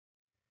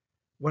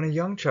When a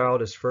young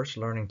child is first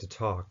learning to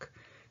talk,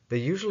 they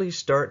usually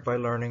start by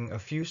learning a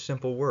few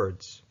simple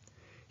words.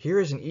 Here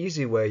is an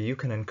easy way you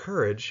can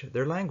encourage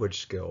their language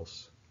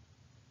skills.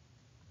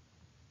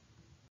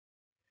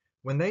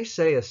 When they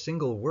say a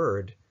single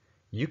word,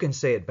 you can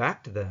say it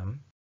back to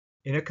them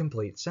in a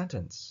complete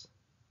sentence.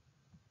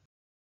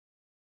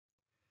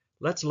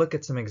 Let's look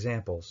at some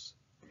examples.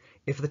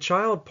 If the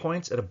child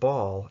points at a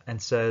ball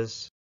and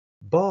says,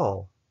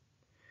 "Ball,"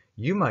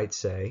 you might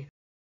say,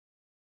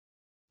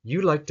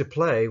 "You like to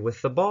play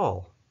with the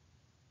ball."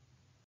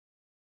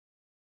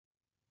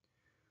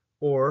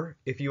 Or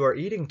if you are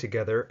eating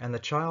together and the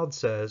child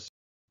says,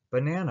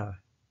 "Banana,"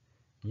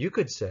 you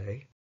could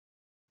say,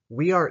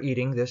 "We are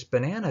eating this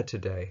banana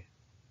today."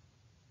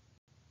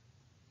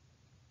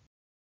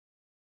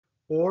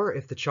 Or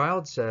if the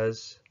child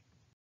says,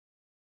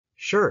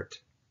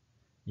 "Shirt,"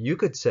 you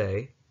could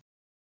say,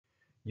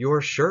 "Your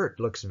shirt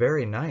looks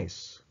very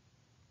nice."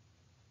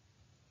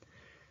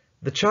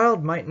 The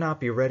child might not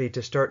be ready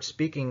to start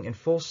speaking in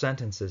full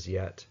sentences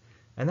yet,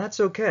 and that's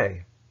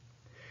okay.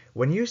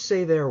 When you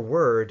say their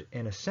word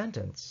in a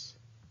sentence,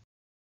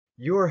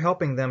 you are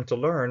helping them to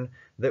learn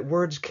that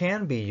words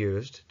can be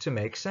used to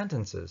make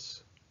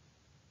sentences.